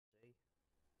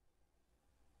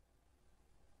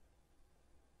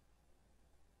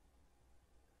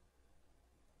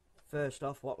First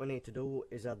off, what we need to do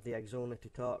is add the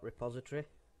Xonity Talk repository.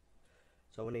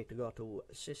 So we need to go to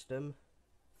System,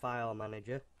 File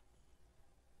Manager,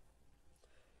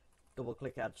 double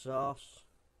click Add Source,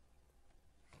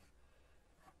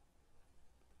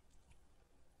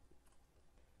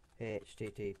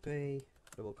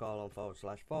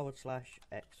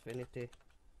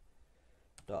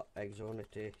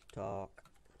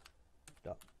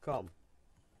 http://xfinity.xonitytalk.com.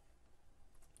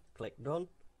 Click Done.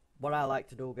 What I like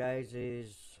to do, guys,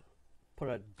 is put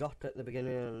a dot at the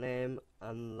beginning of the name,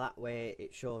 and that way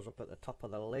it shows up at the top of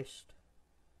the list.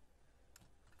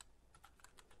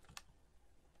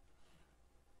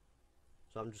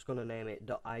 So I'm just going to name it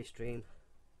 .iSTREAM.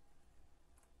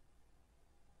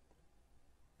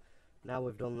 Now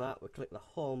we've done that, we click the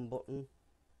Home button,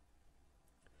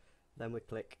 then we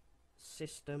click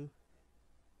System,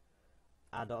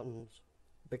 Add-ons.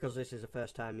 Because this is the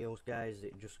first time use, guys,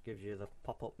 it just gives you the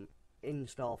pop-up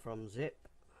install from zip.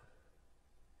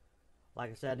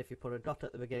 Like I said, if you put a dot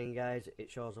at the beginning, guys,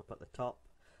 it shows up at the top.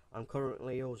 I'm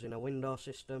currently using a Windows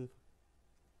system.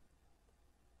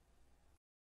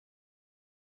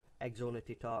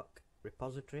 Xonity Talk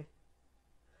repository.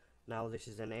 Now this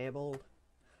is enabled.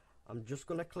 I'm just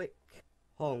going to click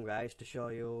Home, guys, to show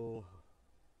you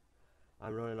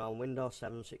I'm running on Windows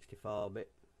 7 64-bit.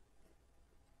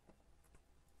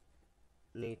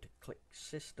 Need to click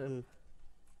System,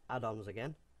 Add-ons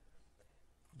again,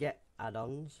 get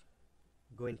Add-ons,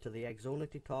 go into the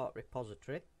Xonity Talk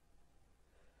repository,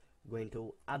 go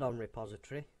into Add-on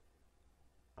repository,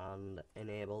 and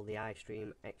enable the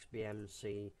iSTREAM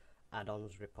XBMC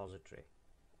Add-ons repository.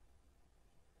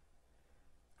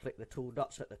 Click the two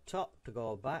dots at the top to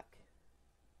go back.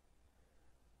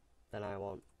 Then I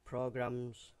want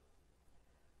Programs.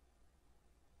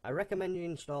 I recommend you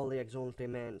install the Xonity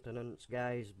maintenance,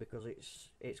 guys, because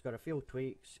it's got a few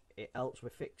tweaks. It helps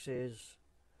with fixes,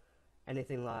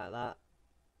 anything like that.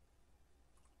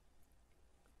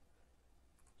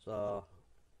 So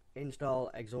install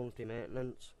Xonity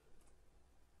maintenance.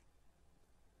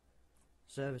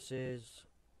 Services,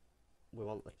 we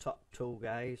want the top two,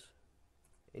 guys.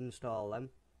 Install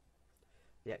them.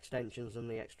 The extensions and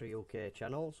the extra UK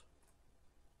channels.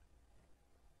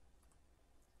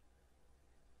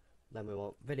 Then we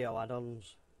want video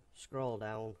add-ons, scroll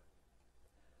down,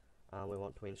 and we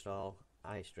want to install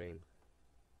iSTREAM.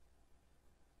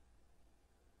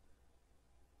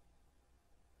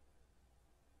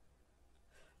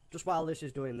 Just while this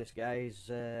is doing this,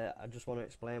 guys, I just want to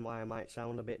explain why I might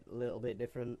sound a little bit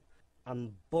different.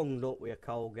 I'm bunged up with a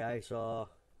cold, guys, so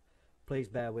please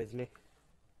bear with me.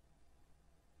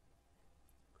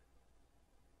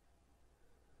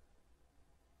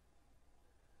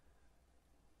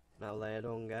 Now they're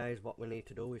done, guys, what we need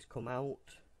to do is come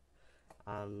out,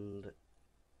 and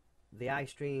the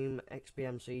iSTREAM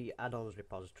XBMC add-ons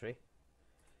repository,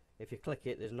 if you click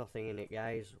it, there's nothing in it,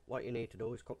 guys. What you need to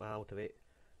do is come out of it,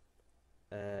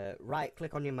 right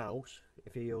click on your mouse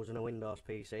if you're using a Windows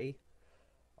PC,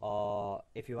 or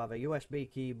if you have a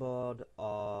USB keyboard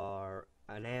or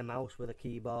an Air mouse with a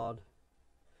keyboard,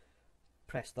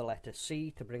 press the letter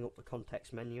C to bring up the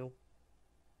context menu.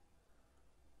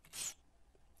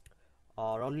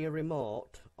 Or on your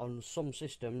remote, on some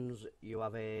systems you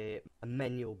have a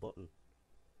menu button.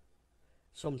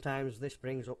 Sometimes this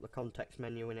brings up the context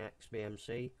menu in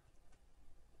XBMC.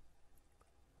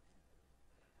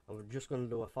 And we're just going to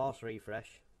do a force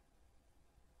refresh.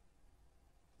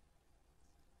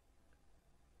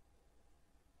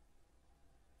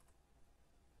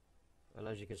 And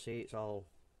as you can see, it's all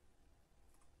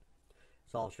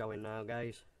showing now,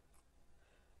 guys.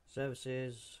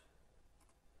 Services.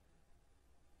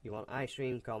 You want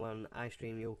iSTREAM Common,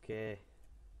 iSTREAM UK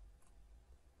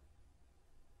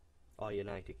or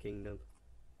United Kingdom.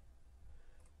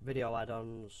 Video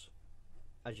add-ons,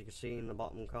 as you can see in the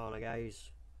bottom corner,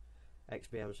 guys,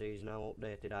 XBMC is now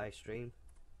updated iSTREAM.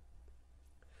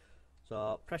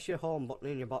 So press your home button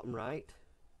in your bottom right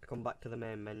to come back to the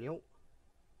main menu.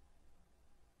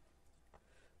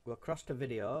 Go across to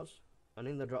videos, and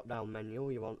in the drop down menu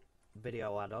you want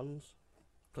video add-ons.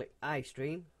 Click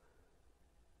iSTREAM.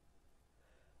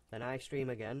 Then iSTREAM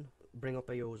again, bring up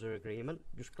a user agreement,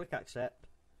 just click accept.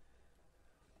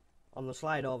 On the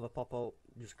slide over pop up,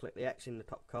 just click the X in the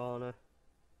top corner,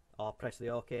 or press the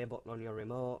OK button on your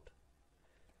remote.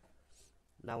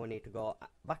 Now we need to go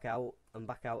back out and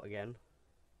back out again.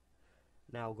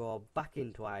 Now go back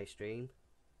into iSTREAM,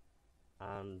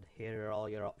 and here are all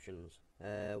your options.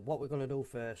 What we're going to do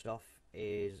first off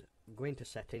is go into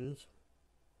settings.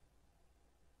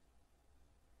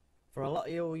 For a lot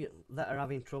of you that are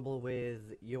having trouble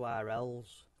with URLs,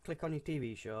 click on your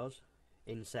TV shows.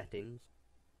 in settings.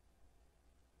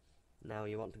 Now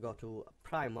you want to go to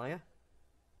PrimeWire,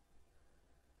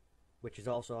 which is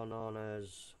also known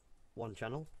as one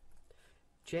channel.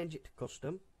 Change it to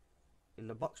custom. In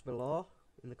the box below,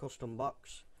 in the custom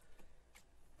box,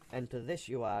 enter this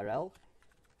URL.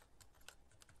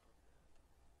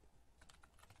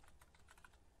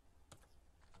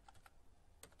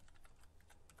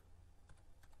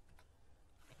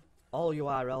 All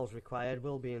URLs required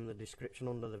will be in the description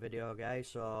under the video, guys,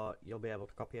 so you'll be able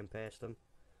to copy and paste them.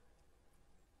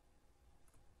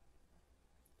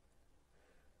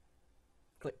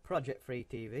 Click Project Free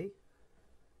TV.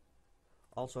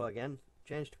 Also again,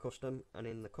 change to custom, and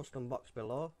in the custom box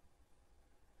below,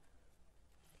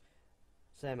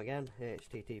 same again,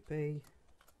 http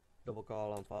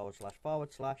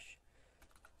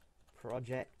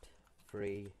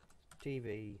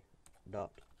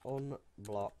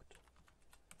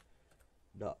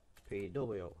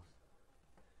projectfreetv.unblocked.pw.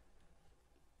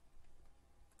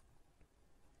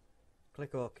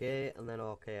 Click OK and then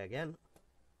OK again.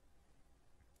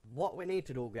 What we need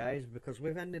to do, guys, because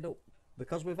we've ended up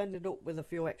with a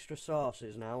few extra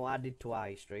sources now added to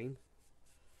iSTREAM,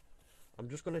 I'm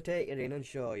just going to take it in and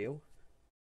show you.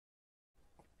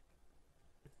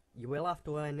 You will have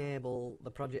to enable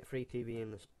the Project Free TV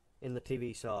in the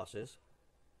TV sources.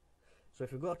 So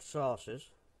if you go to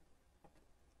sources,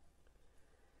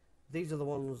 these are the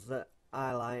ones that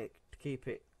I like to keep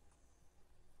it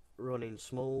running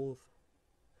smooth.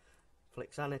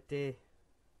 Flixanity,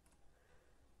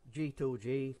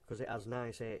 G2G because it has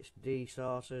nice HD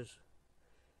sources,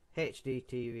 HD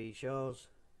TV shows,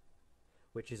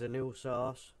 which is a new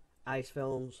source, Ice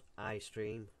Films,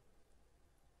 iSTREAM,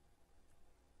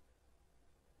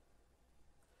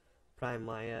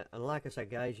 PrimeWire, and like I said,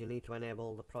 guys, you need to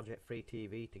enable the Project Free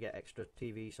TV to get extra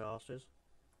TV sources.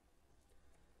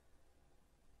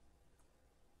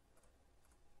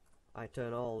 I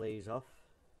turn all these off.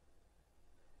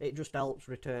 It just helps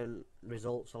return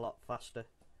results a lot faster.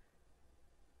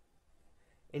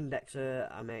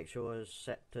 Indexer I make sure is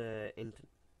set to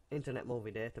Internet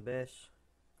Movie Database.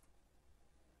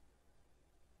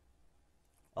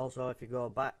 Also, if you go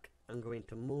back and go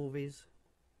into movies,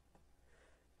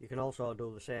 you can also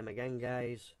do the same again,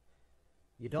 guys.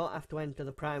 You don't have to enter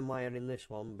the PrimeWire in this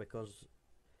one because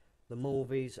the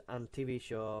movies and TV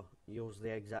show use the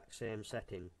exact same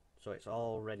setting, so it's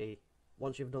already,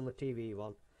 once you've done the TV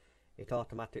one, it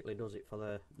automatically does it for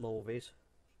the movies.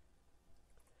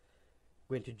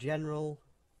 Go into general,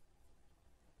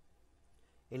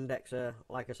 indexer,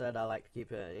 like I said, I like to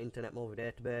keep it an Internet Movie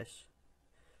Database.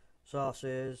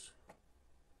 Sources,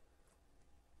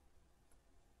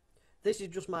 this is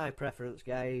just my preference,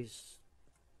 guys.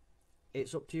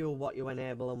 It's up to you what you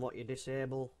enable and what you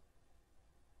disable.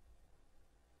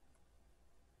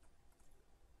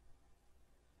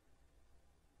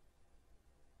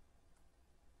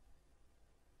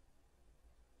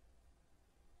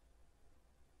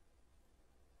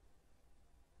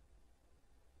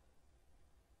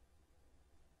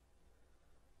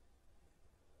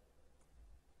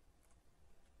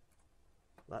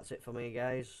 That's it for me,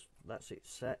 guys. That's it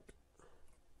set.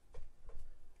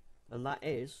 And that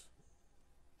is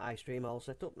iSTREAM all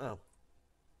set up now.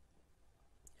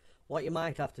 What you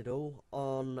might have to do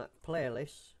on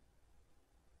playlists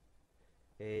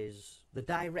is the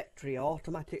directory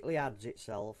automatically adds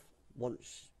itself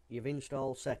once you've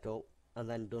installed setup and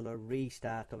then done a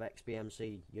restart of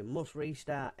XBMC. You must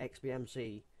restart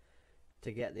XBMC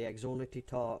to get the Xunity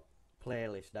Talk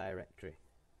playlist directory.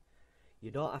 You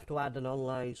don't have to add an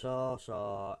online source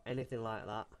or anything like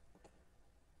that.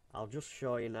 I'll just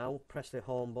show you now. Press the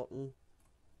home button.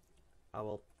 I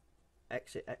will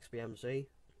exit XBMC,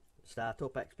 start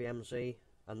up XBMC,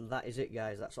 and that is it,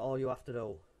 guys. That's all you have to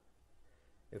do.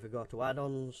 If we go to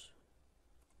add-ons,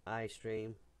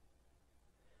 iSTREAM,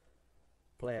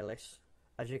 playlists,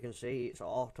 as you can see, it's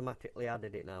automatically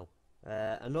added it now.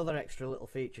 Another extra little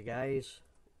feature, guys,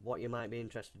 what you might be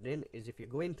interested in is if you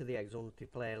go into the Xunity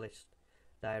playlist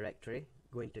directory,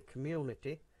 go into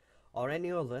community or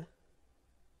any other,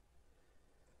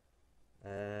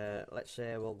 let's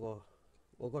say we'll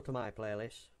go to my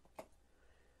playlist.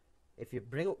 If you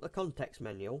bring up the context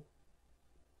menu,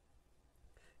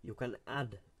 you can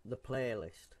add the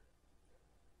playlist.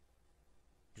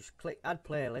 Just click add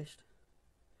playlist.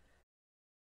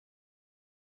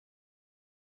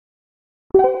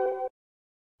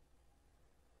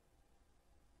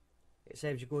 It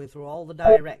saves you going through all the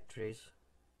directories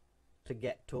to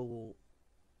get to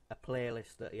a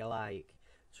playlist that you like.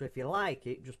 So if you like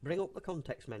it, just bring up the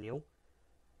context menu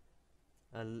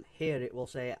and here it will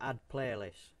say add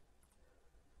playlist.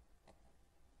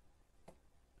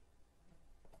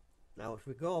 Now if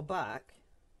we go back,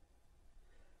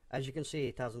 as you can see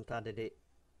it hasn't added it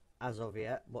as of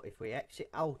yet, but if we exit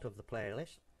out of the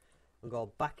playlist and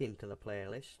go back into the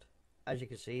playlist, as you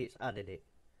can see it's added it.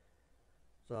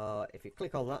 So if you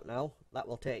click on that now, that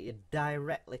will take you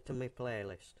directly to my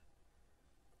playlist,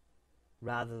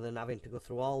 rather than having to go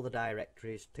through all the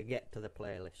directories to get to the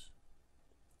playlist.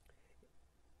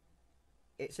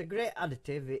 It's a great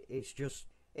additive.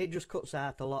 It just cuts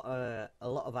out a lot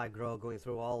of aggro going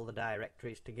through all the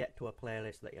directories to get to a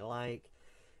playlist that you like.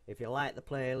 If you like the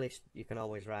playlist, you can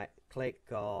always right click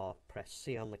or press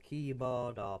C on the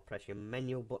keyboard or press your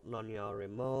menu button on your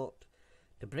remote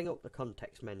to bring up the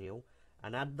context menu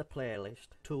and add the playlist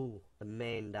to the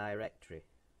main directory,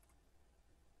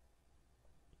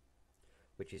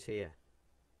 which is here.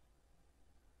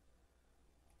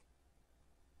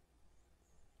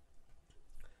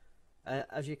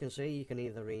 As you can see, you can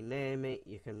either rename it,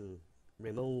 you can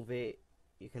remove it,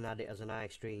 you can add it as an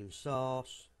iSTREAM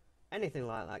source, anything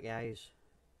like that, guys.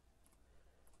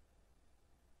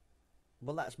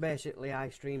 But that's basically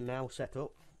iSTREAM now set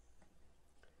up.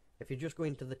 If you just go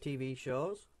into the TV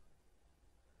shows,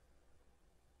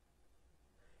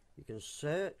 you can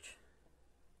search.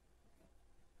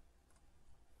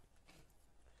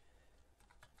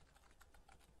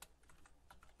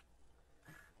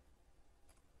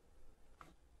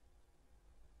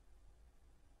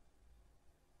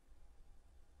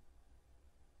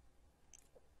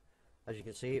 As you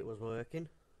can see, it was working.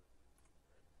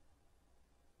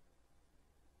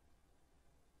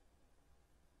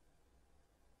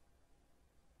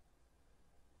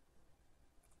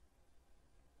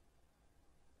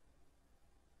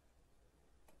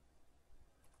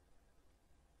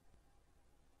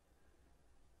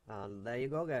 And there you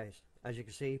go, guys. As you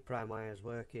can see, PrimeWire is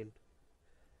working,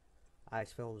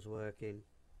 iFilm's working,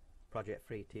 Project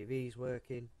Free TV is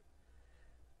working,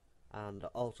 and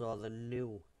also the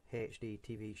new HD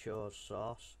TV shows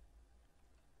source,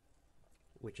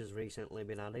 which has recently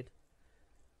been added.